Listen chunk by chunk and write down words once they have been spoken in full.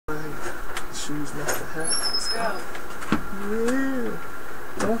shoes match the hat. Let's go. Yeah.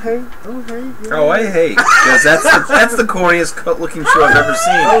 Don't hate. Don't hate. Yeah. Oh, I hate. Because that's the corniest looking shoe I've ever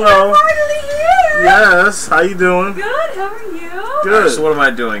seen. Hello. Finally here. Yes. How you doing? Good. How are you? Good. So what am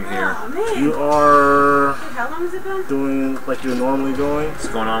I doing here? Oh man. You are How long has it been? doing like you're normally doing. What's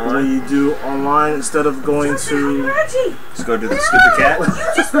going on? What you do online instead of going to. Reggie. Let's go do the stupid cat. You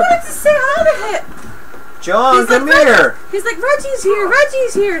just wanted to say hi to him. John, He's come like, here. He's like, Reggie's here.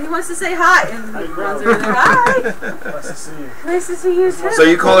 Reggie's here. And he wants to say hi. And he runs over there. Hi. Nice to see you. Nice to see you too. So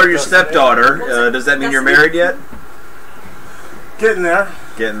you call her your stepdaughter. Does that mean you're married yet? Getting there.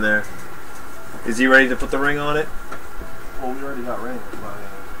 Getting there. Is he ready to put the ring on it? Well, we already got rings,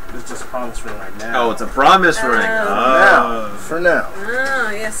 but it's just a promise ring right now. Oh, it's a promise ring. For now.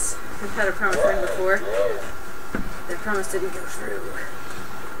 Oh, yes. We've had a promise ring before. That promise didn't go through.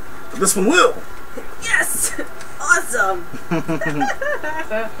 But this one will. Yes! Awesome! What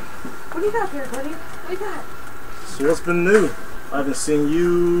do you got here, buddy? What do you got? So what's been new? I haven't seen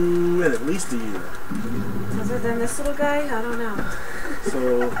you in at least a year. Other than this little guy? I don't know.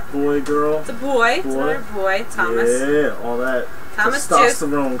 So, boy, girl. It's a boy. It's another boy. Thomas. Yeah, all that Thomas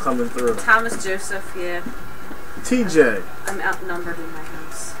testosterone coming through. Thomas Joseph, yeah. TJ. I'm outnumbered in my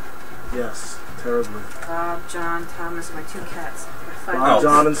house. Yes, terribly. Bob, John, Thomas, my two cats. Bob,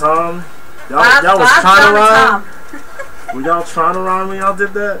 John, and Tom. Y'all was Bob, trying John, to rhyme? and Tom. Were y'all trying to rhyme when y'all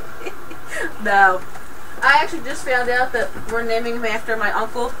did that? No. I actually just found out that we're naming him after my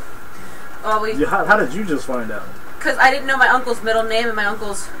uncle. Oh, How did you just find out? Because I didn't know my uncle's middle name and my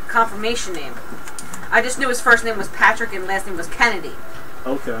uncle's confirmation name. I just knew his first name was Patrick and last name was Kennedy.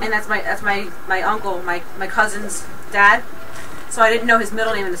 Okay. And that's my uncle, my cousin's dad. So I didn't know his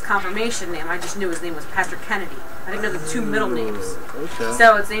middle name and his confirmation name. I just knew his name was Patrick Kennedy. I didn't know the two middle names. Okay.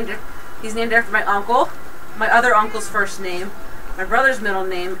 So he's named after my uncle, my other uncle's first name, my brother's middle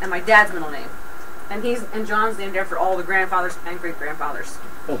name, and my dad's middle name. And John's named after all the grandfathers and great grandfathers.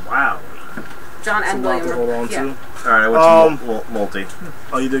 Oh wow. John and William. To hold on to. All right, I went to multi.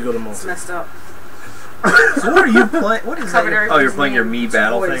 Oh, you did go to It's multi. messed up. So what are you playing? What is that? Oh, you're playing your Me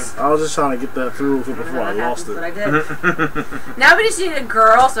Battle thing? I was just trying to get that through before I lost it. But I did. Now we just need a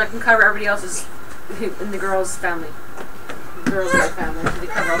girl so I can cover everybody else's in the girls' family. The girls in my family. They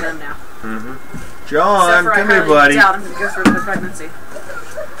cover all them now. John, come here, buddy. I doubt I'm going to go through the pregnancy.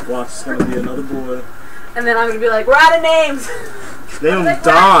 Watch, it's going to be another boy. And then I'm going to be like, we're out of names. Name him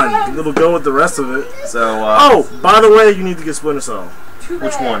Don. It'll go with the rest of it. So, oh, by the way, you need to get Splinter Cell.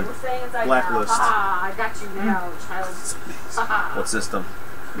 Which one? Blacklist. Ah, I got you now, child. What system?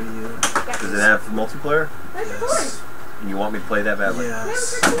 Does it have multiplayer? Yes. And you want me to play that badly?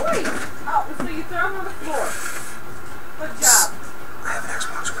 Yes. Oh, so you throw him on the floor. Good job. I have an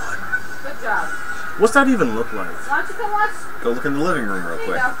Xbox One. Good job. What's that even look like? Why don't you come watch? Go look in the living room real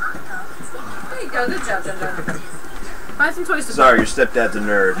quick. There you go. Good job, John. Find some toys to Sorry, your stepdad's a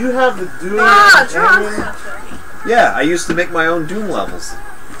nerd. You have the Doom. John. Yeah, I used to make my own Doom levels.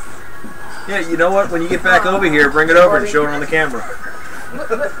 Yeah, you know what? When you get back over here, bring it over and show it on the camera.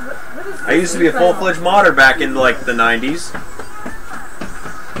 I used to be a full-fledged modder back in like the 90s.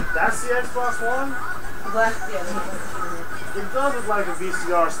 That's the Xbox One? It does look like a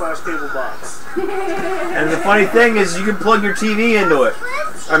VCR/cable box. And the funny thing is, you can plug your TV into it.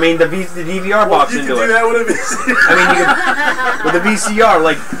 I mean, the DVR box into it. You can do that with a VCR. I mean, you can, with a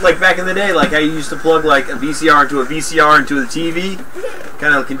VCR, like back in the day, like how you used to plug like a VCR into the TV.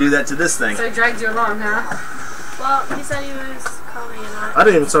 Kind of can do that to this thing. So he dragged you along, huh? Well, he said he was coming and I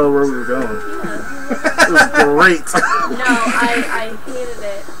didn't even tell where we were going. Yeah. It was great. No, I hated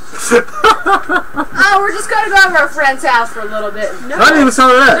it. Oh, we're just gonna go over our friend's house for a little bit. No. I didn't even tell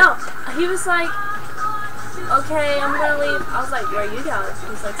her that. No, he was like, okay, I'm gonna leave. I was like, where are you going?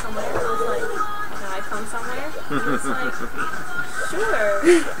 He's like, somewhere. I was like, can I come somewhere? He was like, sure.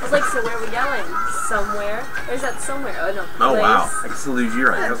 I was like, so where are we going? Somewhere. Where's that somewhere? Oh, no. Oh, place. wow. I can still lose you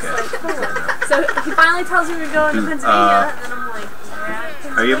right. Okay. Like, cool. So he finally tells me we're going to Pennsylvania, and then I'm like,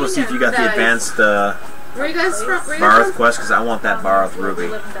 yeah. Are you able to see if you got the advanced Where are you guys from? Barth quest? Because I want that Barth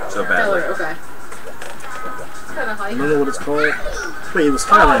Ruby so badly. Delaware, okay. Kind of high. Remember what it's called? Wait, it was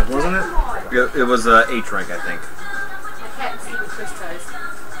Thailand, wasn't it? It was H rank, I think. I can't see the twist ties.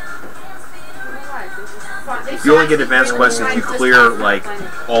 You only get advanced quests if you clear like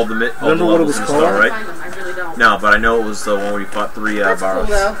all the levels and stuff, right? I really don't. No, but I know it was the one where you fought three That's cool, Barths,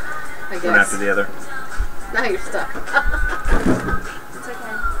 though, I guess. one after the other. Now you're stuck. It's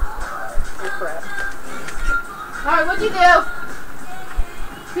okay. Oh, crap. Alright, what'd you do?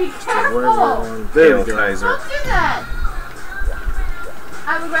 Be careful! There we go. Kaiser. Don't do that!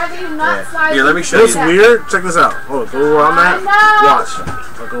 I would rather you not slide. Here, let me show It's you. weird. Check this out. Hold on, go where I'm at. I know. Watch.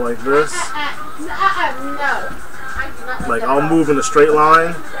 I'll go like this. No. Like I'll move in a straight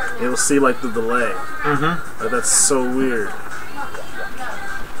line, and you'll see like the delay. Mm-hmm. Like, that's so weird.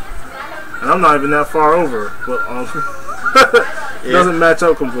 And I'm not even that far over, but it doesn't match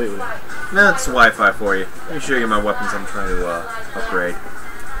up completely. That's Wi-Fi for you. Let me show you my weapons I'm trying to upgrade.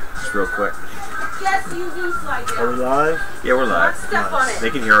 Just real quick. Yes, you do slide down. Are we live? Yeah, we're live. Step on it. They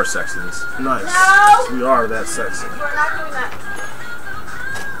can hear our sexiness. Nice. No! We are that sexy. We're not doing that.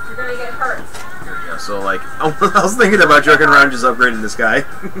 You're gonna get hurt. Here we go. So, like, I was thinking about joking around just upgrading this guy.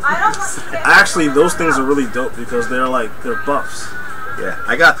 I don't want to get Actually, those things are really dope because they're buffs. Yeah,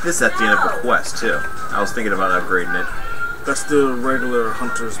 I got this at the end of the quest, too. I was thinking about upgrading it. That's the regular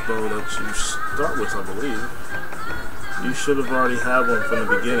hunter's bow that you start with, I believe. You should have already had one from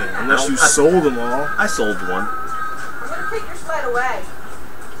the beginning, unless you sold them all. I sold one. I'm gonna take your slide away.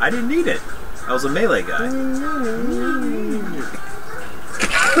 I didn't need it. I was a melee guy. Don't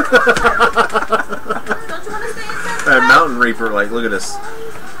you want to stay inside? Mountain Reaper, like, look at this. Oh,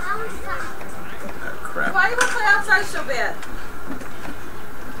 crap. Why do you want to play outside so bad?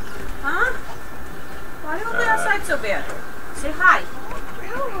 Huh? Why do you want to play outside so bad? Say hi.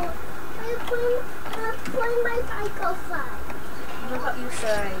 No, I'm playing my bike outside. What you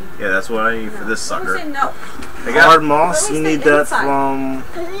say? Yeah, that's what I need for this Don't sucker. say no. I got Hard moss, Let me you stay need that inside. from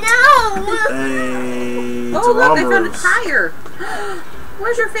No! a Oh look, I found a Durambo's. tire.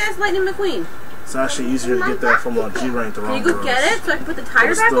 Where's your Fast Lightning McQueen? It's actually easier to get that from a G-rank Can Durambo's. you go get it so I can put the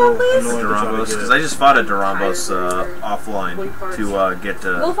tire It's back still on, please? annoying. Durambos, because I just fought a Durambos offline to get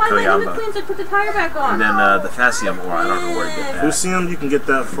Go find Lightning Toyamba. McQueen so I put the tire back on. And then the Facium ore, I don't know where to get that. Lucium, you can get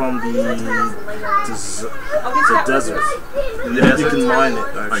that from the desert. In the You desert? can mine it,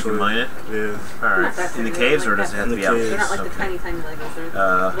 Oh, you actually. can mine it? Yeah. Alright. In the caves, or does it have to be out? They're not like the tiny Legos. They're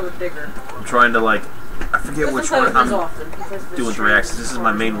a little bit bigger. I'm trying to, like, I forget which one I'm doing 3 axes. This is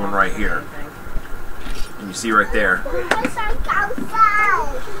my main one right here. And you see right there,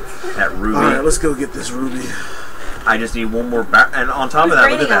 that ruby. Alright, let's go get this ruby. I just need one more barrel. And on top of that,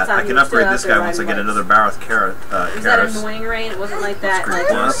 look at that. I can upgrade this guy once I get another barrel with Was that annoying rain? It wasn't like that. Like,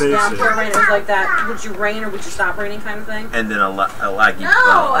 Yeah, downpour rain. It was like that. Would you rain or would you stop raining kind of thing? And then a laggy, No, I a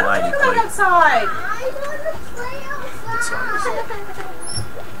don't want laggy to play plate. outside. I want to play outside.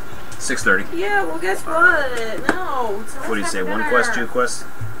 6:30. Yeah, well, guess what? No. What do you say? 1 quest, 2 quests?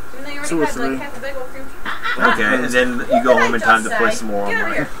 Even though you 2 or already 3. had like half a big old cream. Okay, and then you go home in time to play some more Get over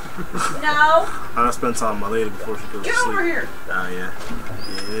online. here. No. I spend time with my lady before she goes to Get over sleep. here. Oh yeah.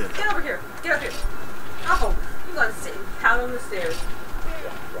 Yeah. Get over here. Get up here. Oh, you gotta sit and pout on the stairs.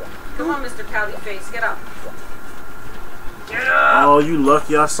 Come on, Mr. Pouty Face. Get up. Get up. Oh, you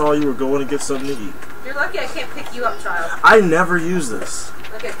lucky I saw you were going to get something to eat. You're lucky I can't pick you up, child. I never use this.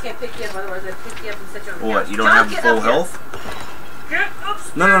 Lucky I can't pick you up, otherwise I'd pick you up and set you on the What? couch. You don't John, have get full up here. health? Get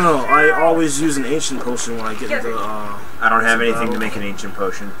upstairs. No. I always use an ancient potion when I get into I don't have anything to make an ancient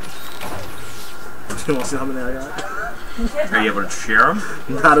potion. You want to see how many I got? Are you able to share them?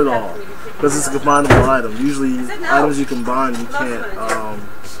 Not at all. Because it's a combinable item. Usually, said no. items you combine, you What else can't. you wanna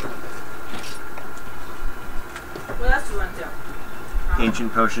What else do you want to do?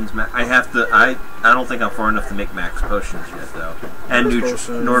 Ancient potions. I have to. I don't think I'm far enough to make max potions yet, though. And potions,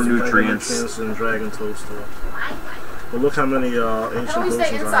 nor nutrients. nutrients and dragon toaster. But look how many ancient How do we stay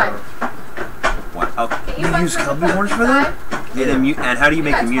potions I inside? have. What? Oh, Can you find use some cubby horns for that? Yeah. And how do you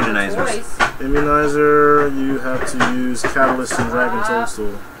make guys want immunizers? toys. Immunizer, you have to use catalyst and dragon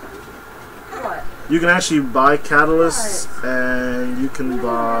toadstool. What? You can actually buy catalysts, and you can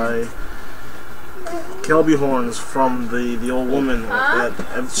buy Kelby horns from the old woman.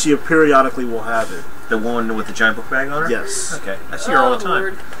 And she periodically will have it. The one with the giant book bag on her? Yes. Okay. I see her all the time.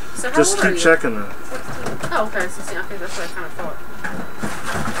 Lord. So how Just old are keep you? checking her. Oh, okay. So, okay, that's what I kind of thought.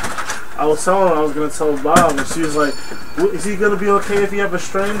 I was telling her I was gonna tell Bob, and she was like, "Is he gonna be okay if you have a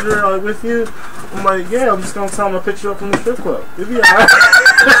stranger with you?" I'm like, "Yeah, I'm just gonna tell him to pick you up from the strip club. It'll be alright."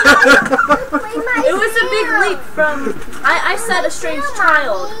 It was a big leap from. I said a strange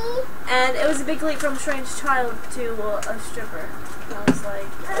child, and it was a big leap from strange child to a stripper. I was like,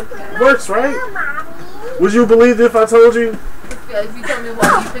 okay. Works, right? Would you believe it if I told you Yeah, if you tell me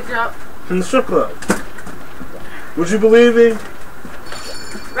what, you pick her up. from the strip club? Would you believe me?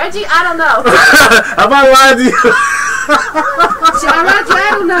 Reggie, I don't know. Have I lied to you? Reggie,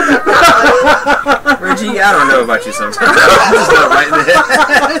 I don't know about that. Reggie, I don't know about you sometimes. I'm just not right in the head.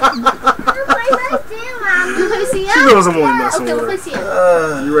 You play CM? She knows I'm only messing Okay, we'll play with her.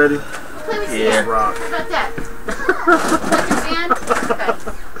 CM. You ready? Play with Yeah. CM. Rock. How about that? Like your sand? Okay.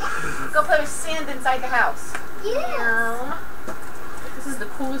 Go play with sand inside the house. Yeah. This is the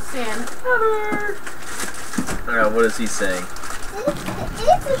coolest sand ever. Alright, what is he saying?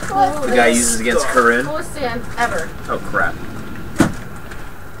 The guy uses against Corinne. Coolest sand ever. Oh crap.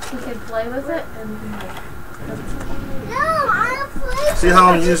 You can play with it and See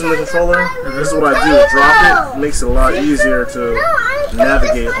how I'm using the controller? This is what I do. Drop it. Makes it a lot easier to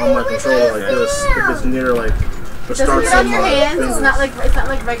navigate on my controller like this. If it's near like the start Doesn't get on your somewhere. hands. It's not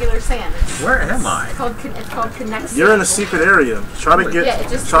like regular sand. Where am I? It's called connect. You're in a secret area. Try to get,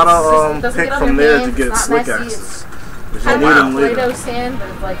 doesn't pick get on from your there hands, to get it's not slick messy, access. It's You'll kind need of them like Play-Doh later. sand, but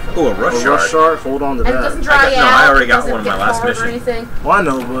it's like. Oh, a rush A shard. rush shard, hold on to And it doesn't that. dry no, out. I already got doesn't one on my get last hard mission. Or anything. Well, I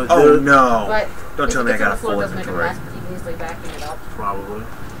know, but Oh no! But Don't tell me I got a full doesn't make a inventory. mess, but you can easily vacuum it up. probably.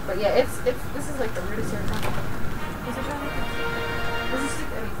 But yeah, this is like the weirdest haircut. Is it Johnny? Doesn't stick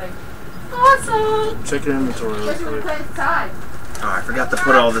to anything. Awesome! Check your inventory real Especially when we quick. play inside. Oh, I forgot to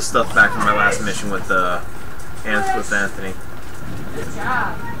put all this stuff back from my last mission with Anthony. Good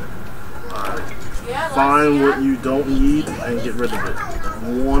job. Alright. Yeah, Find what you don't need and get rid of it.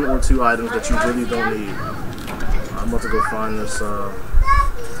 1 or 2 items that you really don't need. I'm about to go find this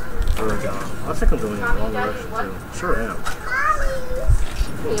Oregon. I think I'm going in the wrong direction too. Sure am.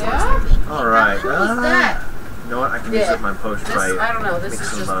 Yeah? Alright. Who was that? You know what? I can use up my potions This, by I don't know. This make is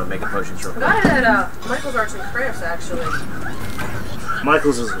some just. mega potions real I quick. got it at Michael's Arts and Crafts actually.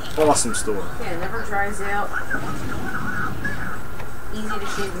 Michael's is an awesome store. Yeah, it never dries out. Easy to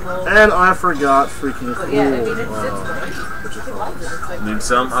shave and mold. And I forgot freaking cool. But yeah, I mean, it's what you he call loves it. it. It's like Need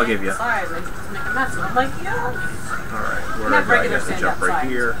some? I'll give you. Outside, and they just make a mess. And I'm like, yeah. Alright, where Not do I go? I regular got to sand jump right outside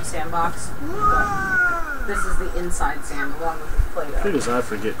here. sandbox. But this is the inside sand along with the Play-Doh. Because I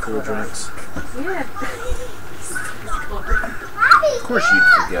forget cool drinks. Yeah. Of course you'd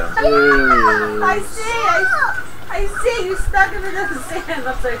forget. There he I is. see. I see. You stuck him in the sand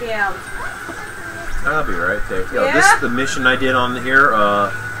upside down. I'll be right there. Yo, Yeah? this is the mission I did on here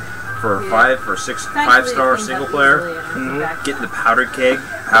for Yeah. 5-star single player. Getting the powder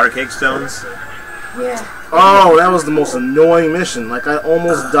keg stones. Yeah. Oh, that was the most annoying mission. Like, I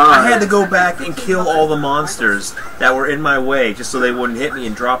almost died. I had to go back and kill all the monsters that were in my way just so they wouldn't hit me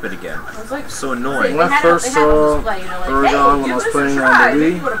and drop it again. I was like, So annoying. When I first saw Oregon when I was playing on the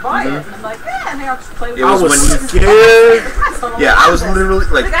Wii, And I'm like, yeah, maybe I'll just play with It I was was when you- scared. Yeah, I was literally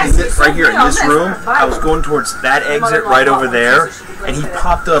like in this, right here in this room. I was going towards that exit right over there, and he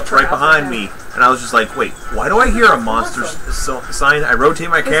popped up right behind me, and I was just like, "Wait, why do I hear a monster sign?" I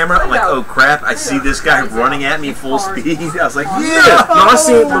rotate my camera. I'm like, "Oh crap! I see this guy running at me full speed." I was like, Yeah. No, I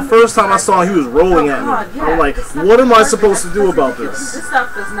seen the first time I saw him, he was rolling at me. I'm like, what am I supposed to do about this? This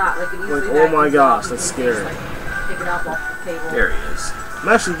stuff does not like it easily. Like, oh my gosh, that's scary. Pick it up off the table. There he is. I'm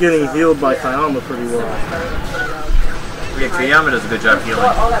actually getting healed by Kayama pretty well. Yeah, Kayama does a good job healing,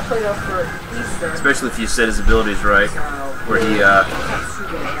 All that Play-Doh for Easter. especially if you set his abilities right. Where he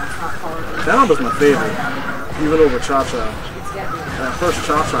Kayama's my favorite, even over Cha-Cha. That first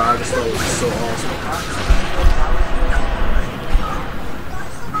Cha-Cha I just thought was so awesome.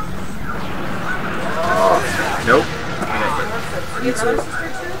 nope. Me too.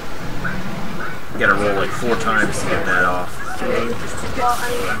 You gotta roll like 4 times to get that off.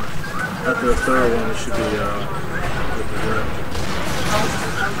 After the third one, it should be good.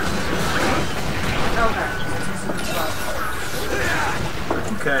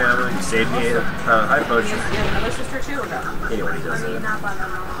 Okay, you saved me a high potion. You have another sister too or no? Anyway, he does it.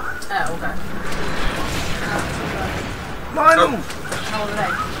 Oh, okay. Mine Oh. them! How old are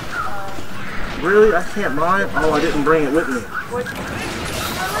they? Really? I can't mine? Oh, I didn't bring it with me.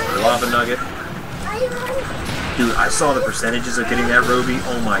 Lava nugget. Dude, I saw the percentages of getting that ruby.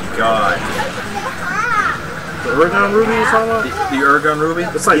 Oh my god. The Oregon Ruby you're talking about? The Urgon ruby?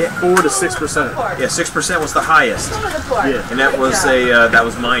 It's like 4 to 6%. Yeah, 6% was the highest. Yeah. And that was that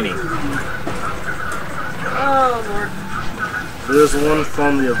was mining. Oh, Lord. There's one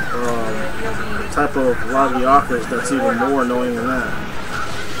from the type of Lagiakas that's even more annoying than that.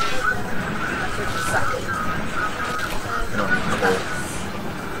 I don't need the whole.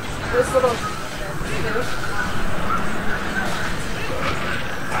 This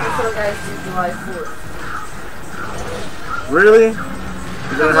little guy's due July 4th. Really? You're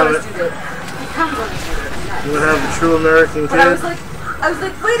He gonna have it? comes on his due date. You're gonna have the true American But I was kid?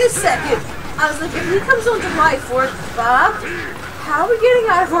 like, wait a second. I was like, if he comes on July 4th, Bob, how are we getting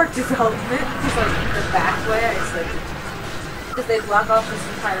out of our development? He's like, the back way. I said, because they block off this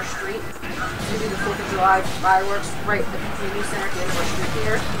entire street. They do the 4th of July fireworks right at the community center at the end of our street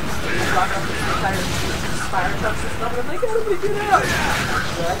here. They block off this entire street with fire trucks and stuff. And I'm like, how do we get out?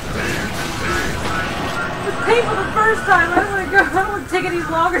 What? It was painful the first time. I was like, it won't take any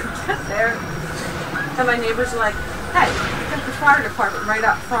longer to get there. And my neighbors are like, hey, we got the fire department right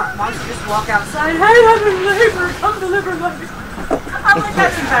out front. Why don't you just walk outside? Hey, I'm a neighbor. Come deliver my... I'm like,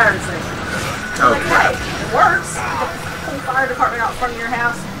 that's embarrassing. I'm like, Okay. hey, it works. The whole fire department out front of your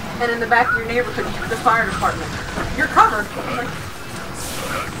house, and in the back of your neighborhood, the fire department. You're covered. I'm like,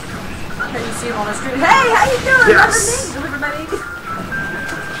 and you see them on the street. Hey, how you doing? Yes. Deliver my baby.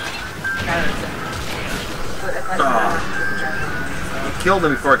 He killed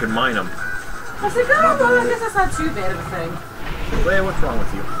him before I could mine him. I was like, oh, well, I guess that's not too bad of a thing. Leia, what's wrong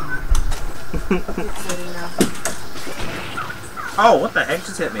with you? Oh, what the heck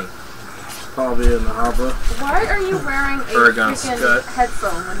just hit me? Probably in the hopper. Why are you wearing a Ergon freaking Scott.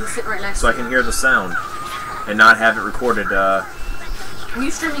 headphone when he's sitting right next So I to you? can hear the sound and not have it recorded. Are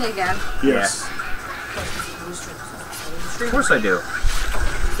you streaming again? Yes. Of course I do.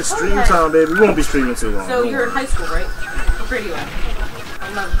 It's stream time, baby. We won't be streaming too long. So you're in high school, right? What grade are you in?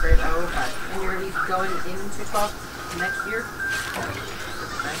 11th grade. Oh, okay. And you're going to be going into 12th next year?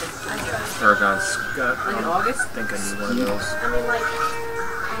 Ergon Scott. Like in August? I think I need one of those. I mean, like,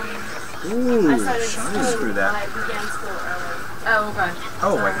 Ooh, I started shiny. school Screw when that. I began school early. Oh, okay.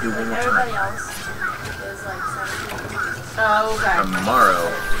 Oh, I can do one more Everybody time. else is like 17. Oh, okay. Tomorrow.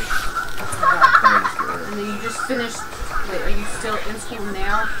 And then you just finished. Wait, are you still in school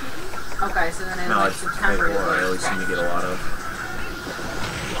now? Okay, so then in No, like it's September. May 4. I always seem to get a lot of.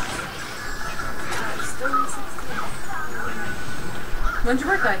 I'm still 16. When's your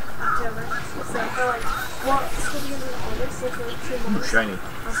birthday? October. So for like, well, school begins in August, so for like 2 Ooh, months, shiny.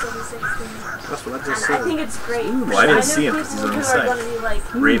 I'll still be 16. That's what I just And I said. think it's great. Ooh, I didn't know see him 'cause people he's on the who are side. gonna be like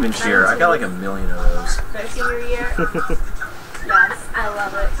Raven Shear. I got like a million of those. their senior year. Yes, I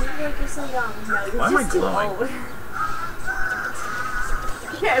love it. People are like, you're so young. No, you're Why am I just too glowing? old.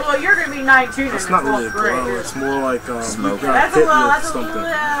 Yeah, well, you're going to be 19 It's in not the really a 12th grade. glow. It's more like Smoke. you got That's a hit little, with that's a something. little.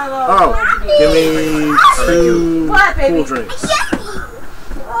 Oh, give me two What, baby? cool drinks.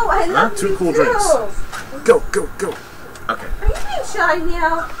 Oh, I love Two you cool too. drinks. Go, go, go. Okay. Are you being shy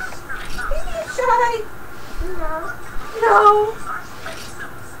now? Are you being shy? No. No.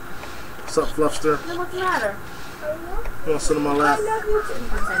 What's up, Fluffster? Then what's the matter? You want to sit on my lap? I love you. You've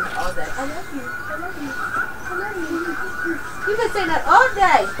been saying that all day. I love you. I love you. I love you. You've been saying that all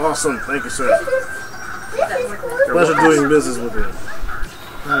day. Awesome. Thank you, sir. That worked out. Pleasure doing business with you.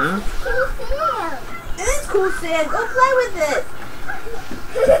 It is cool, Sam. Go play with it.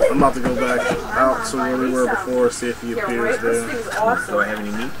 I'm about to go back out to where we were before, see if he Yeah, appears right? This there. thing's awesome. Do I have any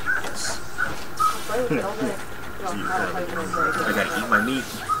meat? Yes. Play with it all day. No, I don't play with it. I gotta eat my meat.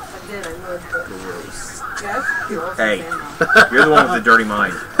 I did, I would. But Gross. Jeff, you're awesome, Hey. Sam, though. You're the one with the dirty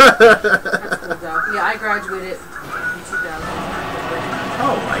mind. That's cool, though. Yeah, I graduated in 2000.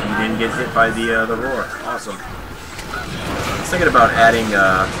 Oh, you didn't get hit by the roar. Awesome. I was thinking about adding,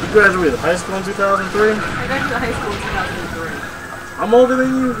 You graduated high school in 2003? I graduated high school in 2003. I'm older than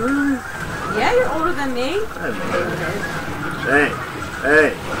you, really? Yeah, you're older than me. Hey,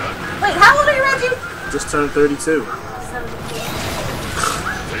 hey, Wait, how old are you, Reggie? just turned 32.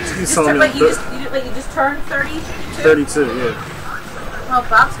 She's telling me Wait, I'm you just turned 32? 32, yeah. Well,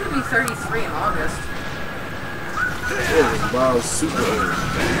 Bob's gonna be 33 in August. Yeah, Bob's super old.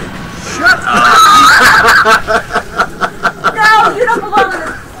 shut up! No, you don't belong in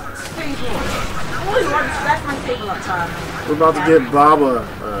this table. Oh, you want to scratch my table up top. We're about to get Bob a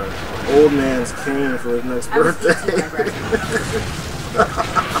old man's cane for his next I was 18 birthday. when I graduated.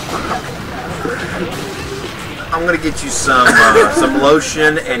 I'm gonna get you some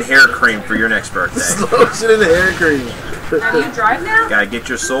lotion and hair cream for your next birthday. Lotion and hair cream. Now, do you drive now? Gotta get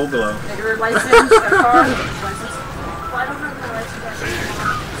your soul glow. Got your license, got a car, license. Well, I don't have no license.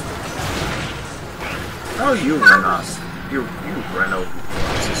 Oh, you run us. You Renault.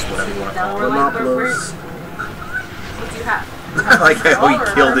 Just whatever you want to call it. Monopolis. What do you have? I like how he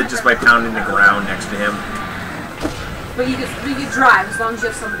killed it just by pounding the ground next to him. But you can drive as long as you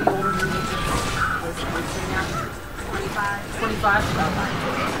have somebody older than you. 25? 25?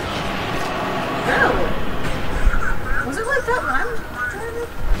 Really? Was it like that when I was driving?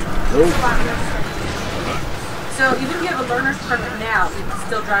 Nope. So even if you have a learner's permit now, you can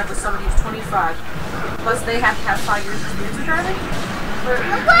still drive with somebody who's 25. Plus they have to have 5 years experience of driving.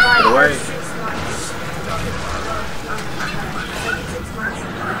 Get away. 6 months. 6 months.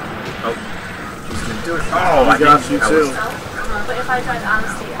 Oh. He's gonna do it. Oh, I got think you that too. was- But if I drive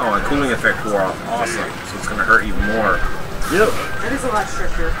honesty, Oh, and cooling effect wore off. Awesome. So it's gonna hurt even more. Yep. That is a lot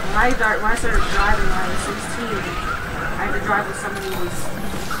stricter. When I started driving when I was 16, I had to drive with somebody who was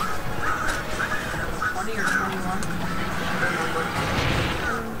 20 or 21.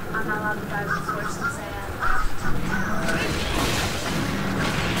 I'm not allowed to drive with force and say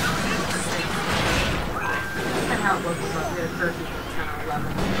And how it looked was like we had a curfew for 10 or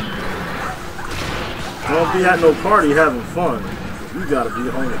 11. Don't be at no party having fun. You You gotta be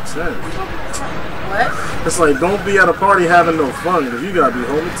home at 10. What? It's like, don't be at a party having no fun, because you gotta be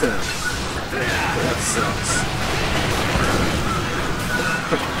home at 10. That sucks.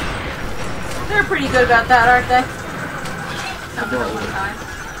 They're pretty good about that, aren't they?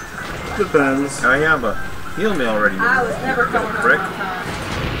 Depends. Oh yeah, but heal me already. I was never coming home Brick. on time.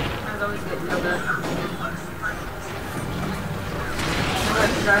 I was always getting yelled at. I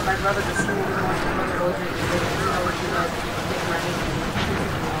like to drive my brother to school in the morning. My brother always makes me get ready.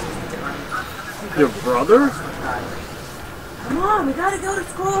 Your brother? Come on, we gotta go to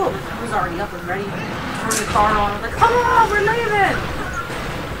school. I was already up and ready. Turned the car on. I was like, come on, we're leaving.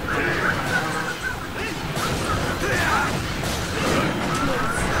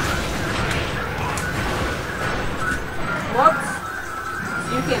 Whoops.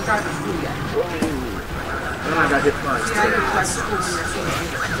 You can't drive to school yet. Then I got hit by Yeah, I can drive to school when you're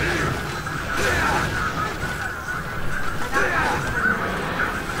senior.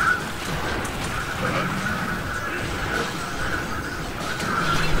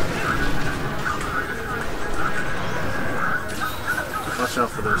 Watch out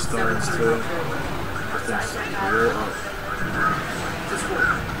for their stones too. I think you're up. To school.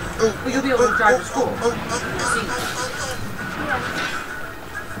 But you'll be able to drive to school. When you're senior.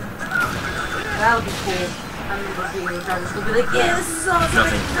 That'll be cool. I remember being able to drive to school. Be like, yeah, this is awesome. I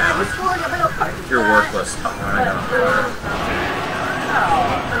Nothing. can drive to school. I got my own parking You're lot. worthless. Oh, I know.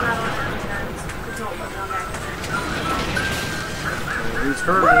 He's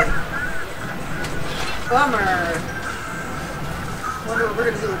hurting. Bummer. Wonder what we're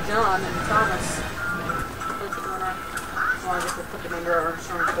gonna do with John and Thomas. What's going on? Well, I guess we'll put them under our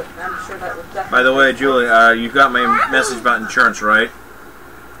insurance, but I'm sure that would definitely. By the way, Julie, you got my message about insurance, right?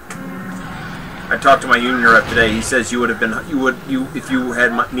 I talked to my union rep today. He says you would have been, if you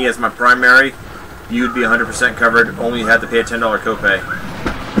had me as my primary, you would be 100% covered. Only you had to pay a $10 copay.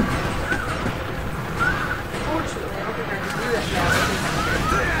 Unfortunately, I don't think I can do that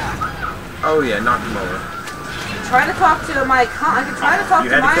now. Oh yeah, knock him over. Try to talk to my I can try to talk You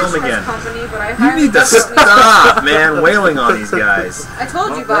to had to my kill him insurance again. company, but I You highly need to doubt that stop, man, wailing on these guys. I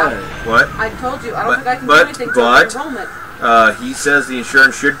told you, Not Bob. bad. What? I told you. I don't But- think I can but- do anything till but- the enrollment. He says the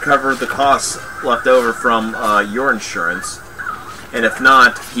insurance should cover the costs left over from your insurance, and if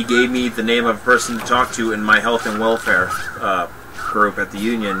not, he gave me the name of a person to talk to in my health and welfare group at the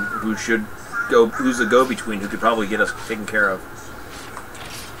union, who's a go-between who could probably get us taken care of.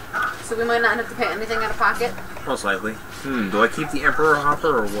 So we might not have to pay anything out of pocket. Most likely. Do I keep the Emperor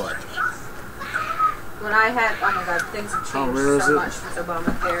Hopper or what? When I had, oh my god, things have changed where is so it? much since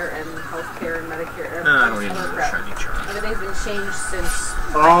Obamacare and healthcare and Medicare. No, I don't need another shiny charm. Everything's been changed since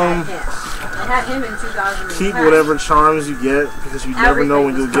I had him in 2010. Keep whatever charms you get, because you never know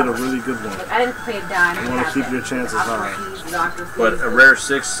when you'll get a really good one. Like, I didn't pay a dime. You want to keep your chances high. But a rare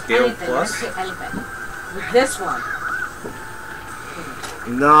 6 scale plus? Anything. With this one,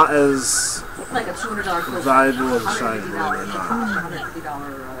 Not as like a $200 close. valuable as a shiny one or not.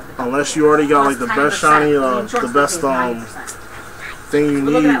 $150 Unless you already got like the best shiny, the best thing you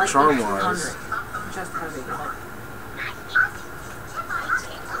need charm wise.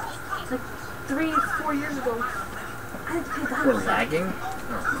 Like 3-4 years ago, I had to pay that. We're lagging?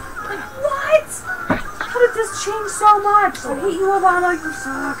 Like, what? How did this change so much? I hate you, Obama. You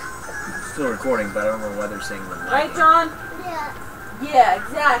suck. Still recording, but I don't know why they're saying we're Right, lagging. John? Yeah. Yeah,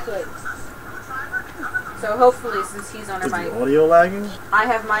 exactly. So hopefully, since he's under Is my, the audio lagging? I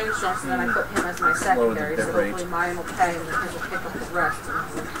have my insurance, and then I put him as my Slow the secondary. bit So rate. hopefully, mine will pay, and then his will pick up the rest, and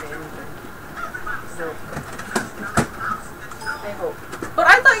he won't pay anything. So I hope. But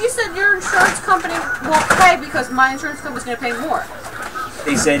I thought you said your insurance company won't pay because my insurance company's going to pay more.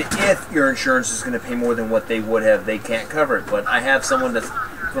 They said if your insurance is going to pay more than what they would have, they can't cover it. But I have someone that's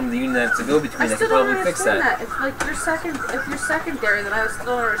from the union that's a go-between I that still can don't probably fix understand that. that. It's like if you're secondary, then I still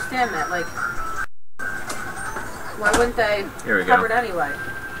don't understand that. Like, why wouldn't they Here we go. cover it anyway?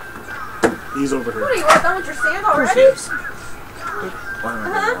 He's over What are here. you all done with your sand already? Why am I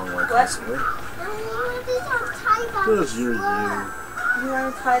going the wrong way What? constantly? Where's your you? You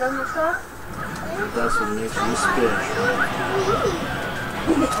want to tie on the truck? That's what makes you special.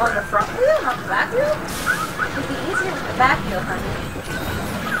 On the front wheel, not the back wheel? It'd be easier with the back wheel, honey.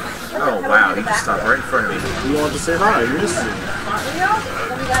 Oh wow, he just stopped right in front of me. You want to say hi? You missed it. Front wheel?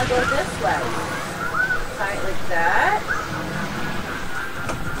 Then we gotta go this way. Tie it like that.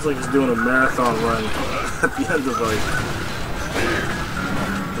 It's like he's doing a marathon run at the end of the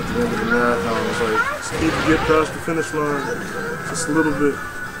marathon. It's like, just need to get past the finish line. Just a little bit.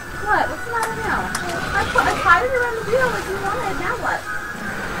 What? What's the matter now? I tied it around the wheel like you wanted. Now what?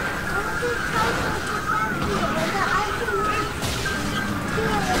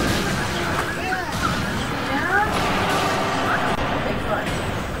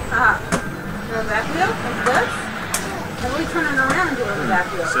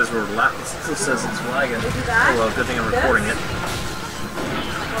 says we're it still says it's lagging. Did you die? Oh well, good thing I'm recording it.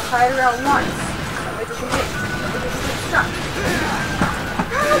 We'll try it around once. It doesn't get stuck.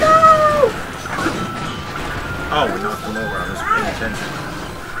 Oh no! Oh, we knocked him over. I was paying attention.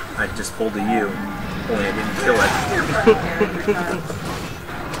 I just pulled a U. Only I didn't kill it.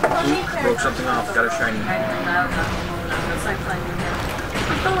 Broke something off. Got a shiny. My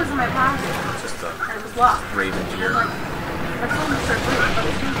phone was in my pocket. Just a And it was locked. Raven deer. My phone was so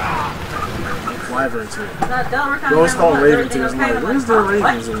Wyvern tear. You You always call them Raven tears. I'm like, where's the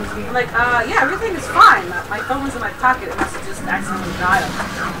Ravens in this game? I'm like, yeah, everything is fine. My phone was in my pocket. It must have just accidentally died.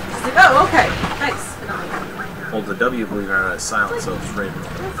 She's like, oh, okay, thanks. And I'm like, Well, the W, believe it or not, is silent, so it's Raven.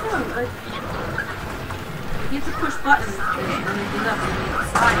 You have to push buttons and anything up and then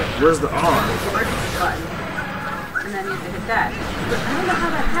slide it. Where's the R? The emergency button. And then you have to hit that. But I don't know how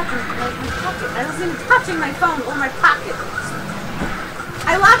that happens because my pocket. I wasn't even touching my phone or my pocket.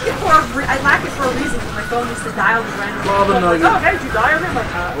 I lock it for a reason because my phone used to dial the random. Like, oh, hey, did you dial me? I'm like,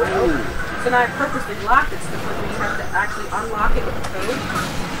 no. So now I purposely locked it so that when you have to actually unlock it with the code.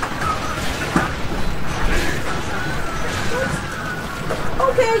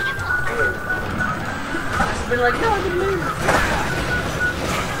 Okay. I've been like, no, I didn't move.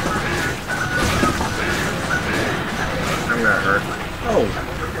 I'm gonna hurt. Oh,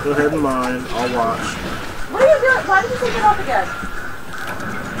 go ahead and mine. I'll watch. What are you doing? Why did you take it off again?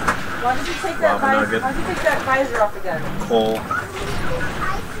 Why did you take that visor? Why did you take that visor off again? Coal.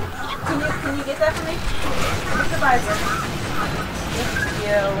 Can you get that for me? Get the visor. Thank you.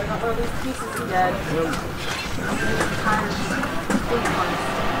 I don't want to lose pieces of dead.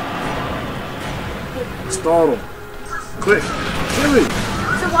 Start them. Quick. Jimmy.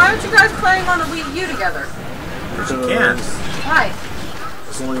 So why aren't you guys playing on the Wii U together? Because you can't. Why?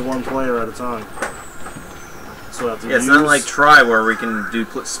 It's only one player at a time. So I have to Yeah, it's not like Try where we can do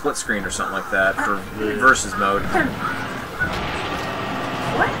split screen or something like that for versus mode.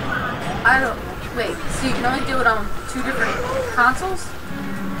 What? I don't. Wait. So you can only do it on 2 different consoles?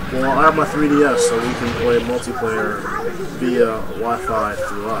 Well, I have my 3DS, so we can play multiplayer via Wi-Fi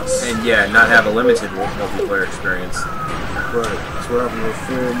through us. And yeah, not have a limited multiplayer experience. Right. So we're having a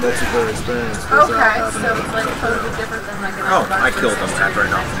full multiplayer experience. Okay, so it's like totally different than like an Oh, I killed them after I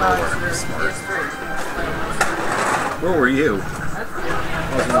knocked them over. PS3. Where were you? I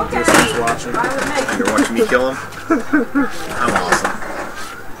was in the distance watching. I would make You're watching me kill him? I'm awesome.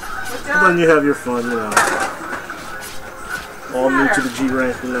 Well, then you have your fun, you know. All new to the G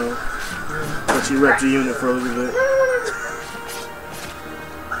rank, you know. But you rep the unit for a little bit.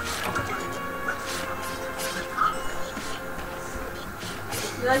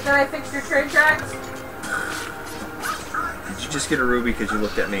 You like that I fixed your train tracks? Did you just get a ruby because you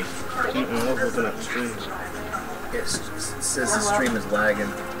looked at me? I was looking at the stream. Yes, it says the stream is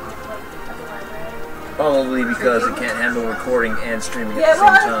lagging. Probably because it can't handle recording and streaming at the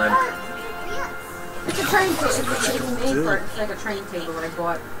same time. It's a train table. It's like a train table that I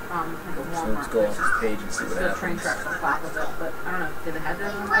bought like a Walmart. So let's go off this page and see what The train happens. tracks on top of it, but I don't know. Did it have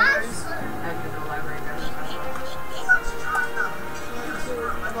that in the libraries? I haven't been to the library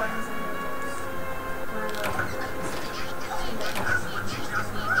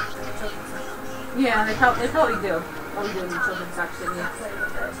Yeah, they probably do. Probably do in the children's section. Yeah.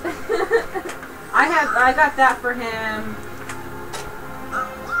 I got that for him.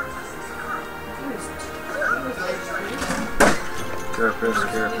 Carapace.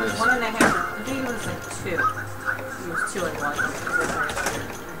 1.5. I think it was like 2. It was 2 I bought.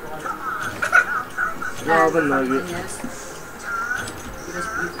 Oh, the nugget.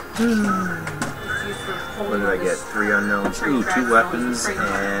 What did I get? 3 unknowns. Ooh, 2 weapons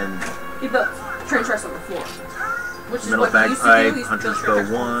and He built train tracks on the floor. Which is metal what he used to do. bagpipe, He used to hunter's build train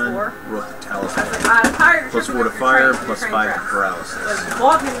bow tracks on the 1, floor. rook talisman. I'm tired of Plus tripping 4 to over fire, trains plus with 5 train to tracks. paralysis. Like,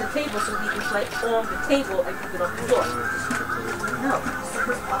 log him the table so he can play on the table and keep it off the floor. No, it's the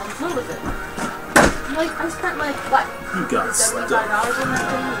first bottom floor with it. Like, I spent like, what? You got $75 stuff. on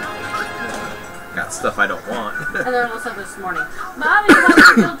that Got stuff I don't want. thing? And then I was up this morning. Mommy, how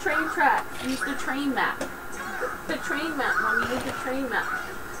to build train tracks? Use the train map. The train map, Mommy, use the train map.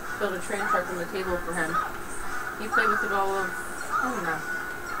 Build a train track on the table for him. He played with it all of, I don't know,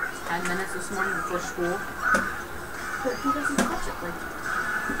 10 minutes this morning before school. But he doesn't touch it, like,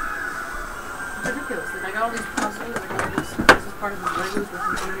 it's ridiculous. Like, I got all these puzzles, like, all these, this is part of his Legos with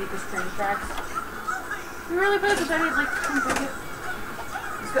some underneath his train tracks. He really good, but then he's like, come bring it.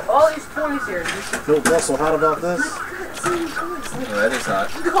 He's got all these toys here. Feel Russell hot about this? Oh, that is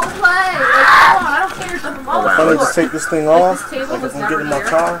hot. Go play! Like, come on, I don't care. Dump them all Oh, wow. If I over. just take this thing off, This table like was if I'm getting in never my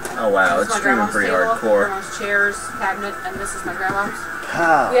here. car. Oh wow, This it's is my streaming grandma's pretty table, hardcore. grandma's chairs, cabinet, and this is my grandma's.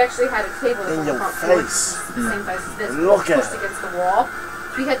 How? We actually had a table In on your the front porch, face. the same size as this, Look at pushed it. against the wall.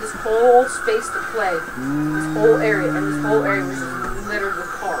 So we had this whole space to play, this whole area, and this whole area was just littered with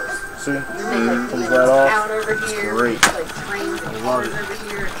cars. See? And then Comes like right off. town over here, great. like trains and Love cars it. over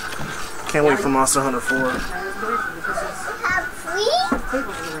here. Can't wait for Monster Hunter 4. Now it's noisy because it's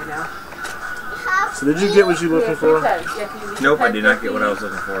tables in the way now. So did you get what you were looking for? Yeah, can you use Nope, your I did pen, not get what I was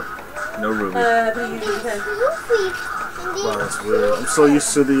looking for. No ruby. Can you use your pen? Wow, that's weird. I'm so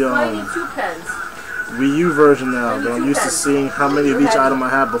used to the Well, I need 2 pens. Wii U version now, I need but I'm 2 used to pens. seeing how many of You each had- item I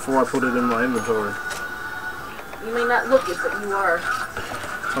have before I put it in my inventory. You may not look it, but you are.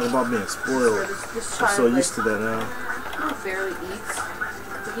 Talk about being spoiled. This I'm child so used to that now. he barely eats.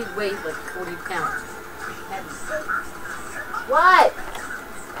 But he weighs like 40 pounds. Heavy. What?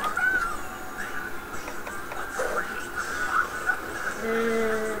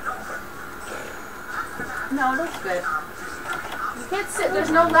 No, don't spit. You can't sit. There's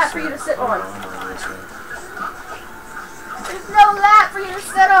no lap for you to sit on. There's no lap for you to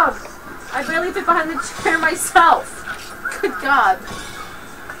sit on. I barely fit behind the chair myself. Good God.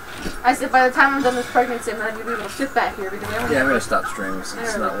 I said by the time I'm done this pregnancy, I'm not going to be able to sit back here because I only Yeah, I'm have gonna stop streaming since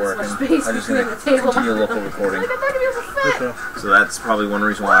it's not working. much space I'm just between gonna the table and continue my local I'm recording. like, I'm not going to be able to sit. Okay. So that's probably one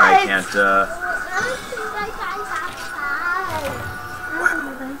reason why I can't.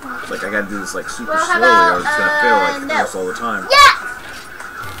 Like I gotta do this like super Well, how slowly, or about, it's gonna fail like no. almost all the time.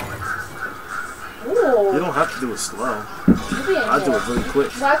 Ooh. You don't have to do it slow. You're being I do more. it really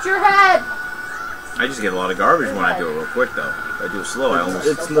quick. Watch your head. I just get a lot of garbage when I do it real quick though. If I do it slow, I almost.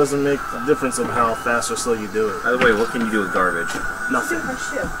 It doesn't make the difference of how fast or slow you do it. By the way, what can you do with garbage? Nothing. My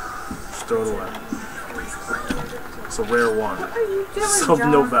shoe. Just throw it away. It's a rare one. What are you doing, It's of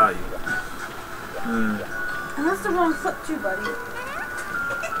John? no value. Hmm. And that's the wrong foot too, buddy.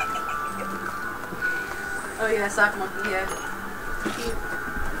 Oh yeah, sock monkey, yeah.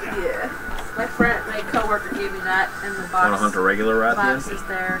 Yeah. My coworker gave me that in the box. Want to hunt a regular The rat box then? is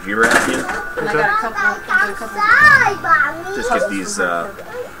there. G-Rathian? And I got a couple Just get these I'm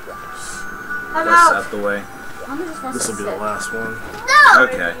busts out. out the way. Mommy just wants This to will be the sit. last one.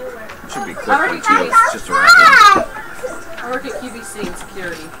 Okay. Should be quick Already one too. did. It's just a rat. I work at QVC in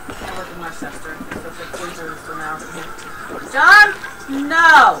security. I work in Westchester. So it's like 40 minutes from now. John?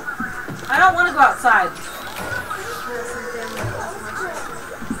 No! I don't want to go outside.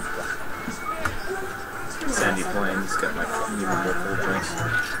 Sandy Plains got my innumerable full drinks.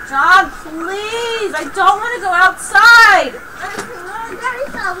 John, please! I don't want to go outside!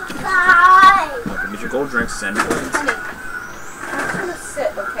 Want to get your gold drinks, Sandy Plains. Honey, I'm trying to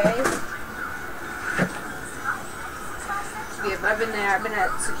sit, okay? Yeah, I've been there. I've been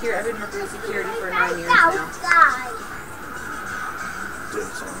working in security for 9 years now.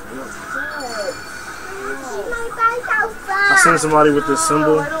 I seen somebody with this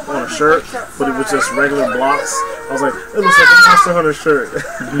symbol on a shirt, but it was just regular blocks. I was like, it looks like a Monster Hunter shirt.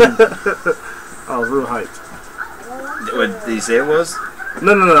 I was real hyped. What did he say it was?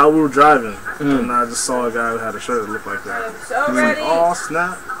 No, we were driving, and I just saw a guy who had a shirt that looked like that. I'm so He was like, ready. oh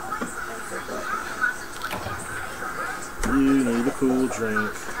snap. You need a cool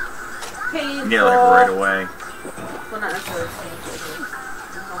drink. Painful. Yeah, like right away. Well, not necessarily painful.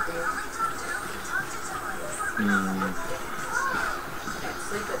 Can't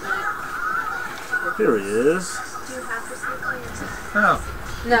sleep at night. Here he is. Oh.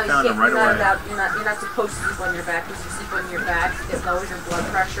 No, you Found can't. him right You're not away. allowed. You're not supposed to sleep on your back. Because you sleep on your back, it lowers your blood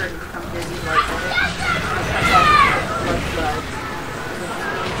pressure and you become dizzy, lightheaded. It cuts off your blood flow.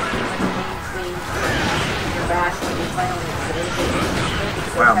 Your back when you're playing it.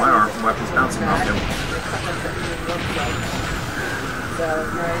 Wow, my weapon's bouncing off him.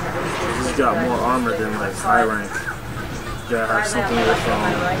 He's got more armor than like high rank. You gotta have something with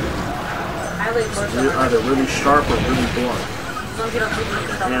either really sharp or really blunt.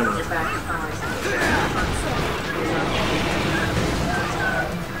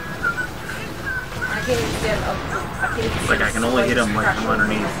 Like I can only hit him like from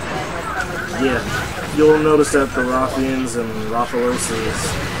underneath. Yeah, you'll notice that the Rothians and Rothaloses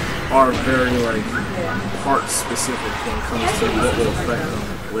are very like part specific when it comes to what will affect them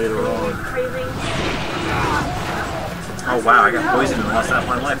later on. Oh wow, I got poisoned and lost half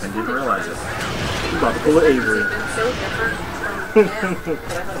my life and didn't realize it. I'm about to pull an Avery.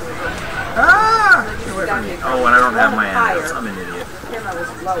 Ah! Get away from me. Oh, and I don't have my antidotes. I'm an idiot.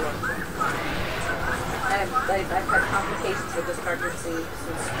 I've had complications with this pregnancy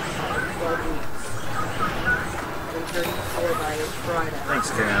since 12 weeks. Been 34 by Friday. Thanks,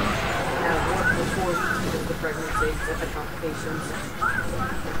 Cam. Now, before 4 weeks of the pregnancy, I've had complications.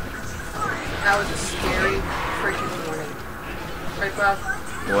 That was a scary freaking morning. Right, Bob?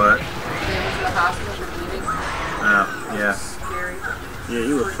 What? They went to the hospital for bleeding. Oh, yeah. Scary. Yeah,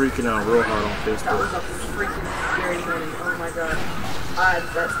 you were freaking out real hard on That Facebook. was a freaking scary morning. Oh my god.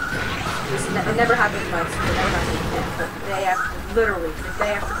 It never happened to us. It never happened to him. But the day after, literally, the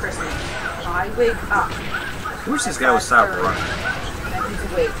day after Christmas, I wake up. Who's this guy with stop running? And he's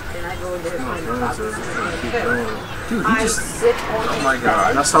awake. And I go into his room and talk to him. Dude, he I just. sit on Oh my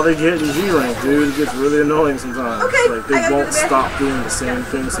god. That's how they get in G-Rank, dude. It gets really annoying sometimes. Okay, Like, they I gotta won't go to bed. stop doing the same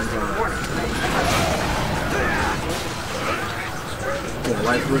thing sometimes. Yeah,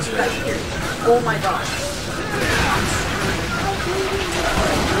 like listening. Oh my god.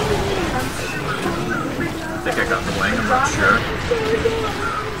 I think I got the wing, I'm not sure.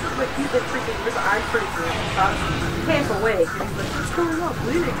 But he's been freaking, I'm freaking half awake. And he's like, what's going on?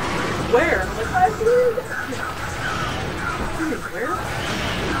 Bleeding. Where? And I'm like, I'm bleeding. Bleeding where?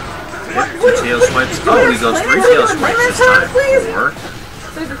 Yep, 2 tail swipes. Oh, he goes 3 tail swipes this time. 4.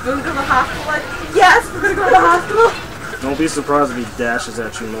 So he's like, going to the hospital? Like, yes, we're going to go to the hospital. Don't be surprised if he dashes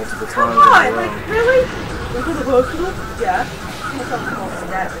at you multiple Come times in on, a row. like, really? We're going to the hospital? Yeah. I'm telling my mom and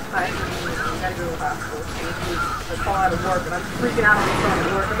dad at the time, I gotta go to the hospital. I call out of work and I'm freaking out on the phone at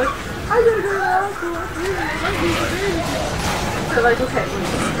work. I'm like, I gotta go to the hospital. They're like, okay, well,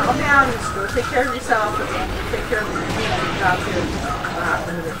 just calm down, just go take care of yourself, and then you take care of your job here.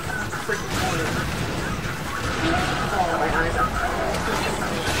 Freaking morning. Oh my god.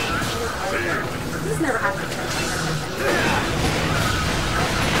 This never happened to me.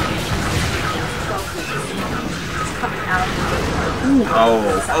 Coming out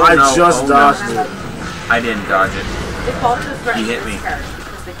of I just dodged it. I didn't dodge it. They called it a threat He hit me.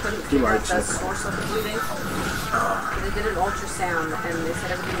 because they couldn't figure out the source of the bleeding. They did an ultrasound and they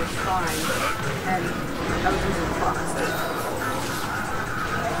said everything was fine, and I was losing the clock.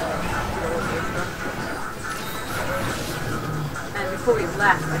 And before we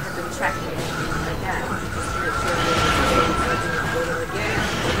left, I had them check me again.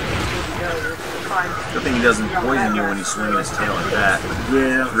 Good thing he doesn't poison you when he's swinging his tail like that.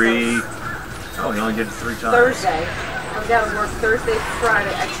 Yeah. 3. Oh, he only did it 3 times. Thursday. I was out of work Thursday,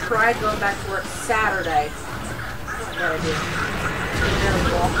 Friday. I tried going back to work Saturday. What did I do? I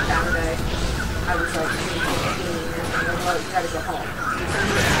really walked Saturday. I was like, you gotta go home. I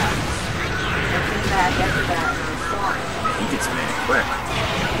came back after that and I was flying. He gets mad quick.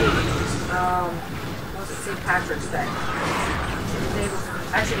 Was it St. Patrick's Day? The day before,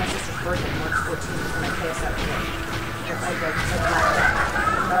 actually my sister's birthday, March 14th, when I passed out of work. I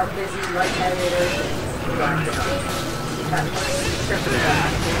got busy, lightheaded, got trip to the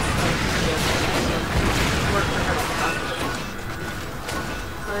back. Worked for her at the hospital.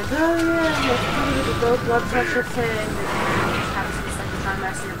 Like, oh yeah, let's go to the low blood pressure thing. It happens the second time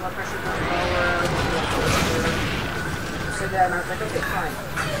after your blood pressure goes lower. So then I was like, okay, fine. I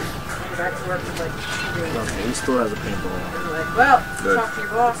go back to work with like 2 days. Okay, he still has a paintball. And they're like, well, talk to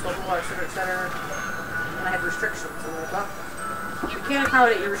your boss, blah, blah, blah, et cetera, et cetera. And I had restrictions. I'm like, well, we can't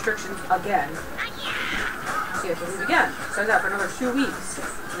accommodate your restrictions again. So you have to leave again. So I was out for another 2 weeks.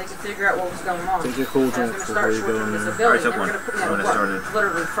 So they could figure out what was going on. Take your cool drink before you go in there. Disability. I took one They were going to put me when it out of started. work,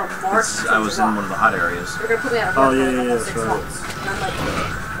 literally from March to I was in July. one of the hot areas. They're going to put me out of work Oh, for yeah, like yeah, almost 6 that's right. months. And I'm like,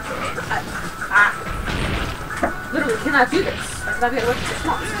 I literally cannot do this. I cannot be out of work for 6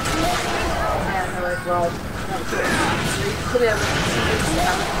 months. And they're like, well, no choice. So they put me out of work for 2 weeks.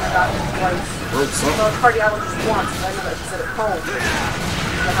 I went to my doctor twice. Well, a cardiologist once, but I know that she said at home.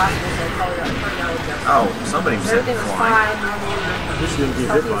 The hospital said cardiologist. Oh, somebody said Everything was flying. fine, normal. You shouldn't get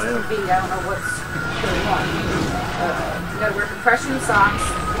hit Healthy by as him. can be. I don't know what's going on. You gotta wear compression socks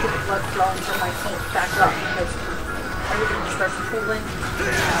to get the blood flowing from my feet back up because everything just starts pooling.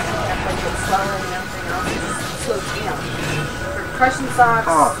 After I get swelling and everything else, it just slows down. For compression socks,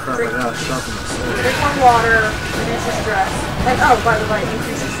 Oh, crap, drink, I got shot in my soul. drink more water, reduce your stress, and oh, by the way,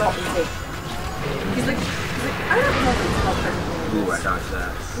 increase your salt intake. He's like, I don't know what it's called. Ooh, I dodged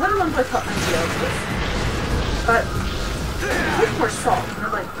that. None of them put antibiotics. But take more salt. And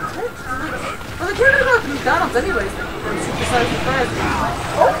they're like, what? I'm like, we're gonna go to McDonald's anyways. They're supersized the fries. And I'm like,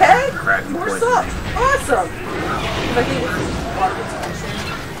 okay, Crappy more poisoning. salt. Awesome. But I think water retention,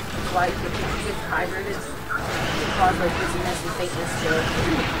 like if you get dehydrated, it can cause like dizziness and faintness to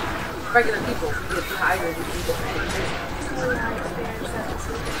regular people. If you get dehydrated, you can get faint.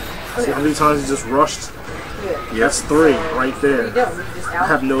 See how many times he just rushed? Yeah. That's 3 right What are you there. doing? You just I out?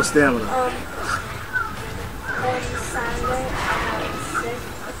 have no stamina. On Saturday, I was sick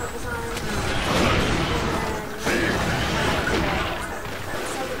a couple times. And then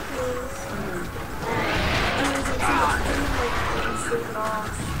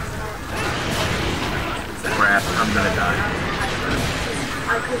Crap, I'm gonna die.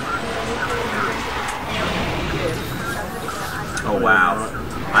 I couldn't do anything. Oh wow.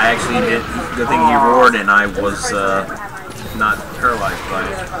 I actually did. Good thing he roared and I was not paralyzed by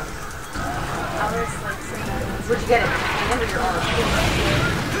it. Where'd you get it? Hand or your arm? I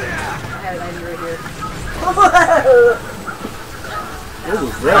had an IV right here. What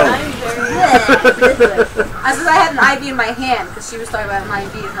was that? I said I had an IV in my hand because she was talking about an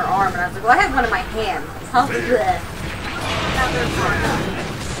IV in her arm, and I was like, well, I had one in my hand. How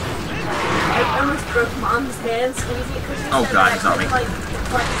I almost broke Mom's hand squeezing it because she Oh said God, that he's not I me. couldn't, like,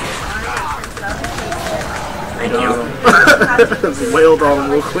 flex his arm and turn it up and Thank you. Wailed on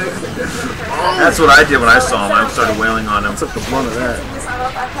him real quick. That's what I did when I saw him. I started wailing on him. Took the blunt of that.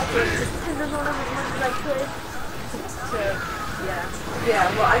 I had to just tendon on him as much as I could. Yeah,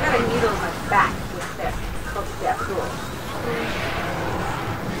 well, I got a needle in my back with that. Called the death roll.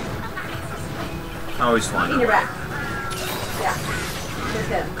 Oh, he's flying In your away. back. Yeah. There's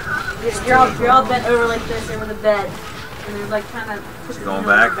him. You're all bent over like this over the bed. And they're like kind of pushing Going me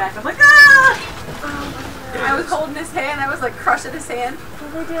back? back. I'm like, ah! I was holding his hand. I was like crushing his hand.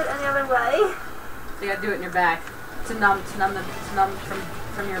 Can they do it any other way? You gotta do it in your back to numb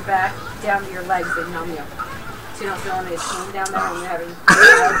from your back down to your legs. They numb you, so you don't feel any pain down there when you're having.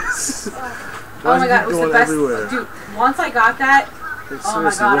 Oh my god, it was the best, dude. Once I got that, oh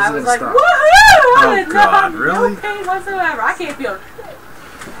my god, I was like, woohoo! Oh God, really? No pain whatsoever. I can't feel.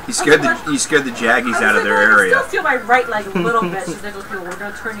 He scared the jaggies out of their I area. still feel my right leg a little bit. She's like, okay, well, we're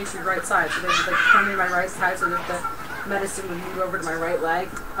gonna turn you to your right side. So they just like turn me to my right side so that the medicine would move over to my right leg.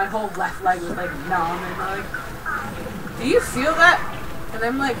 My whole left leg was like numb, and they're like, do you feel that? And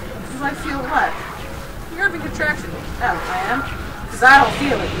I'm like, do I feel what? You're having contraction. Oh, I am? Because I don't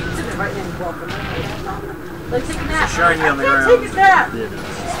feel it. It's in the right hand book. Like, take a nap. It's shiny on the ground. Take a nap. Yeah. So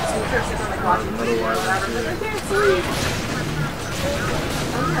we're sitting there, like, watching TV or whatever. I'm like, I can't sleep.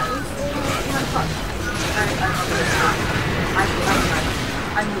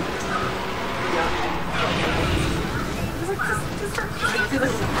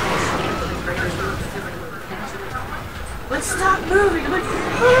 Let's stop moving. I'm like, and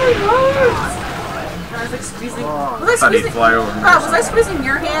I was like squeezing. Was I squeezing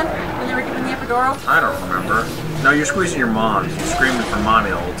your hand when they were giving the epidural? I don't remember. No, you're squeezing your mom. You're screaming for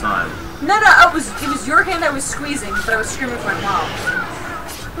mommy the whole time. No, it was your hand I was squeezing, but I was screaming for my mom.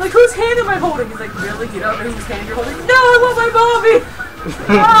 I'm like, whose hand am I holding? He's like, really? You don't know whose hand you're holding? No, I want my mommy!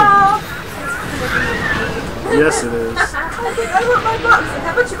 Ah! Yes, it is. I was like, I want my mom. He's like,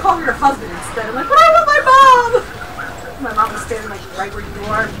 how about you call your husband instead? I'm like, but I want my mom! My mom was standing like right where you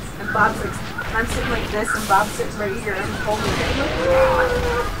are, and Bob's like, I'm sitting like this, and Bob's sitting right here, and I'm holding it.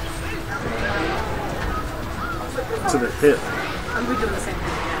 To the hip. I'm gonna be doing the same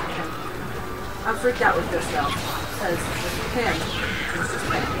thing again. I'm freaked out with this though, because with him, it's just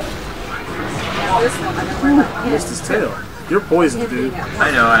him. Now this one, I'm gonna worry about him. Missed his tail. You're poisoned, Him dude. being at work.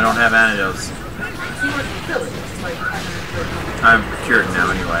 I know, I don't have antidotes. He was Philly, it's like, I'm cured now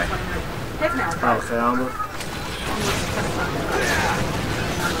anyway. heck now. Okay, Amber.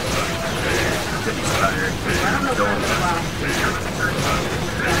 Good, he's tired. Don't.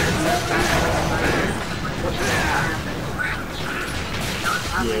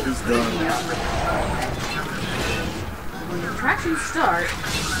 Yeah, he's done. When the contractions start, he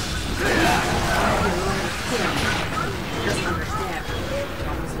doesn't understand.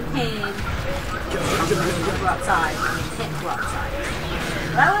 He's in pain. Go outside. He can't go outside.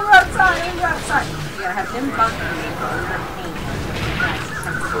 I want to go outside. I want to go outside. You gotta have him talk to me while you're in pain.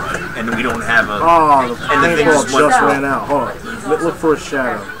 And we don't have a. Oh, the And the thing paintball is, just what- ran out. Hold on. Look for a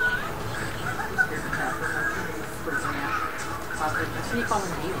shadow. So you call the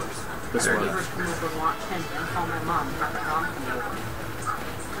neighbors. This The one. neighbors come over and watch him and call my mom and have my mom come over.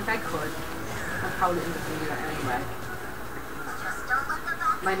 Like I could. I'd probably end up doing that anyway.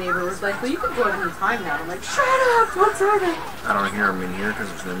 My neighbor was like, well, you can go at any time now. I'm like, shut up! What's happening? I don't hear him in here because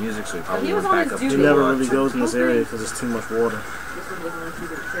there's no music, so he probably He was went on back his up duty. He to never the really goes in this area because there's too much water. This one was on TV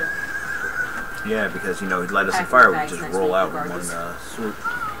too. Yeah, because you know he'd light us on fire, we'd just roll out in one swoop.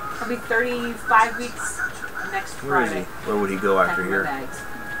 I'll be 35 weeks next Where is he? Friday. Where would he go after Packing my here? bags.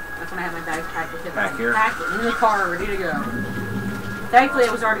 That's when I have my bags packed with him. Back here? Packed it in the car, ready to go. Thankfully, I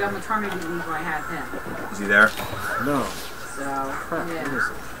was already on maternity leave when I had him. Is he there? No. So, Crap, yeah, what is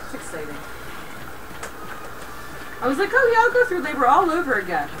it? it's exciting. I was like, oh yeah, I'll go through labor all over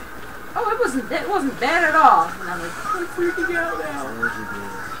again. Oh, it wasn't bad at all. And I'm like, I'm freaking out now. Where'd he be?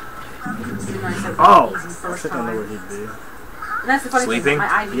 And I said, Oh! easy I first think I know time. where he'd be. And that's the funny Sleeping? thing.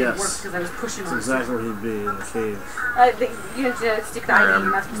 My IV Yes. worked because I was pushing That's on exactly where he'd be, in the cave. you have to stick the IV Alright, in,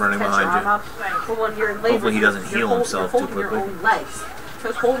 I'm that's supposed running to catch your behind arm you. up. But when you're in labor, Hopefully he doesn't you're heal himself too holding your quickly. own legs. I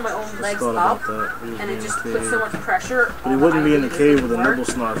was holding my own legs thought up, about that. and it just put so much pressure. But he wouldn't be in the cave where the nibble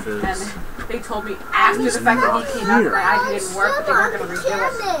snarf is. And they told me after the fact that he came out that my IV didn't work, but they weren't going to redo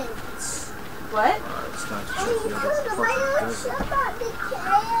it. What? It's not to check the other fucking You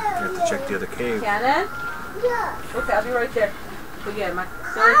have to check the other cave. Cannon? Yeah. Okay, I'll be right there. But yeah, they're like,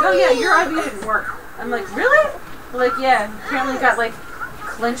 oh yeah, your IV didn't work. I'm like, really? They're like, yeah, apparently it got like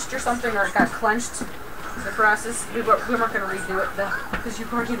clinched or something, or it got clenched. The process. We weren't going to redo it though, because you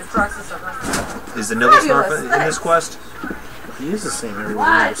weren't in the process of it. Is the nibble snarf in this quest? He is the same everywhere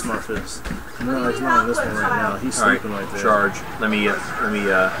the nibble snarf is. No, he's not in this one right now. He's sleeping right there. Charge. Let me Let me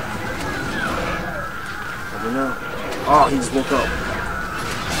know. Oh, he just woke up.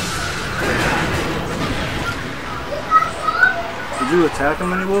 Did you attack him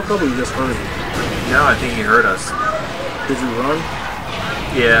when he woke up, or you just heard him? No, I think he heard us. Did you run?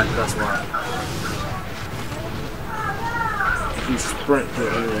 Yeah. That's why. You sprint to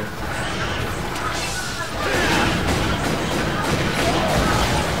it, yeah.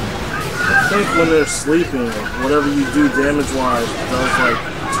 I think when they're sleeping, whatever you do damage-wise does like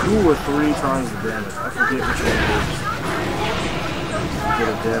 2 or 3 times the damage. I forget which one it is. You get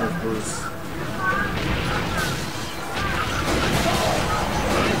a damage boost.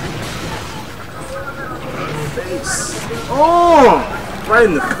 Face. Oh! Right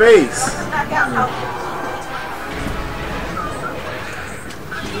in the face.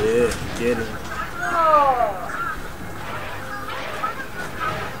 Yeah, get him.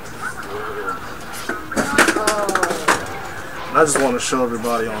 I just want to show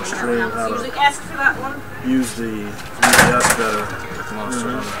everybody on stream how to use the 3DS better with Monster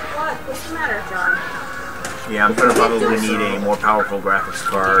Hunter. What? What's the matter, John? Yeah, I'm gonna probably need a more powerful graphics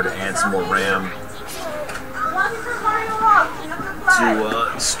card and some more RAM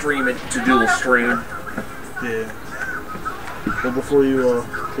to stream it, to dual stream. Yeah. But before you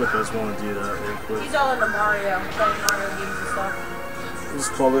click, I just want to do that real quick. He's all into Mario, playing Mario games and stuff. Let's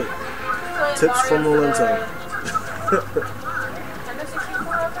call it Tips from Molento.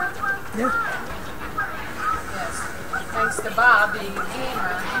 Yeah. Yes. Thanks to Bob being a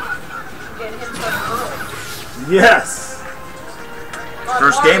gamer, getting him to the world. Yes!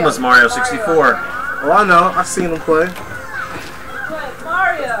 First game was Mario 64. Oh, I know. I've seen him play.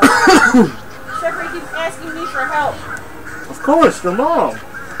 Mario! Jeffrey keeps asking me for help. Of course, your mom.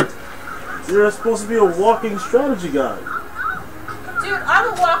 You're supposed to be a walking strategy guide. Dude, I'm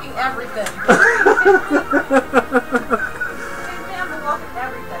a walking everything. I'm a walking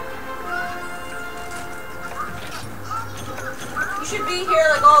everything. You should be here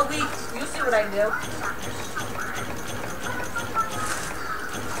like all week. You'll see what I do.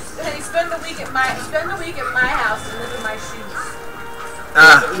 Hey, spend the week at my house and live in my shoes.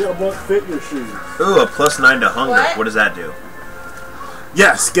 It won't fit your shoes. Ooh, a +9 to hunger. What does that do?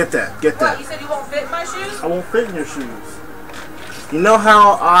 Yes, get that. Get that. What, you said you won't fit in my shoes? I won't fit in your shoes. You know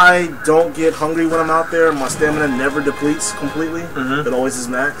how I don't get hungry when I'm out there? My stamina never depletes completely. It always is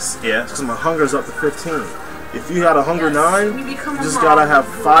max. Yeah. Because my hunger's up to 15. If you had a hunger 9, you just gotta have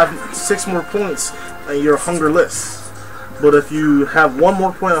 6 more points and you're hungerless. But if you have 1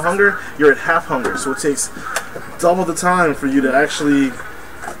 more point of hunger, you're at half hunger. So it takes double the time for you to actually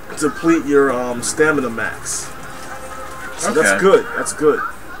deplete your stamina max. So that's good. That's good.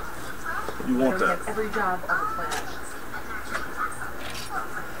 You want that. Every job on the planet.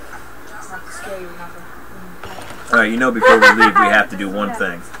 Not to scare you, nothing. You know, before we leave, we have to do one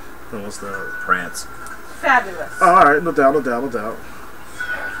thing. What's that? Prance. Fabulous. Oh, alright, no doubt, no doubt, no doubt.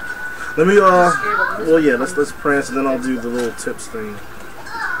 Let me, well, yeah, let's prance, and then I'll do the little tips thing.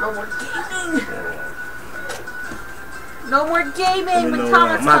 No more gaming! No more gaming with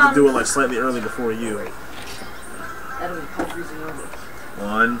I'm gonna have to do it, like, slightly early before you. That'll be cold freezing over.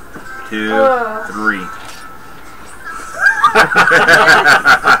 1, 2, 3.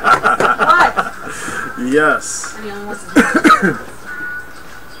 What? Yes. And he only wants to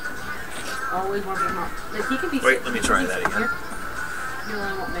always wants his mom. Like, he can be Wait, let me try that again. He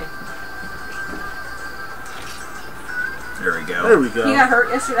only want me. There we go. There we go. He got hurt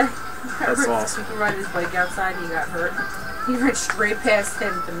yesterday. That's awesome. He rode his bike outside and he got hurt. He ran straight past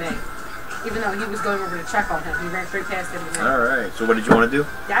him to me. Even though he was going over to check on him, he ran straight past him to me. Alright, so what did you want to do?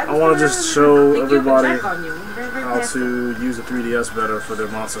 I want to just show everybody how to use the 3DS better for their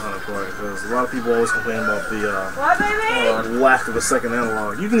Monster Hunter play. Because a lot of people always complain about the lack of a second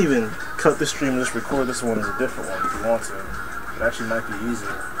analog. You can even cut this stream and just record this one as a different one if you want to. It actually might be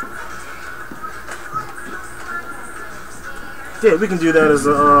easier. Yeah, we can do that as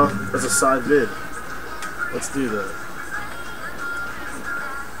a side vid. Let's do that.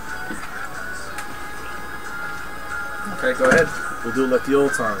 Okay, go ahead. We'll do it like the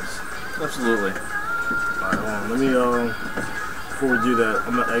old times. Absolutely. Alright, hold on. Let me, before we do that,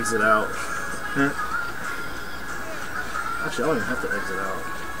 I'm gonna exit out. Actually, I don't even have to exit out.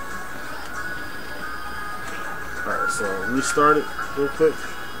 Alright, so restart it real quick.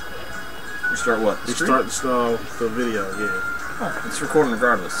 Restart what? Restart the video, yeah. Oh, it's recording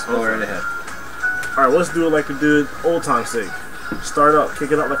regardless. Go right ahead. Alright, let's do it like we did old time sake. Start up,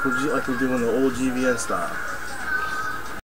 kick it up like we're doing the old GVN style.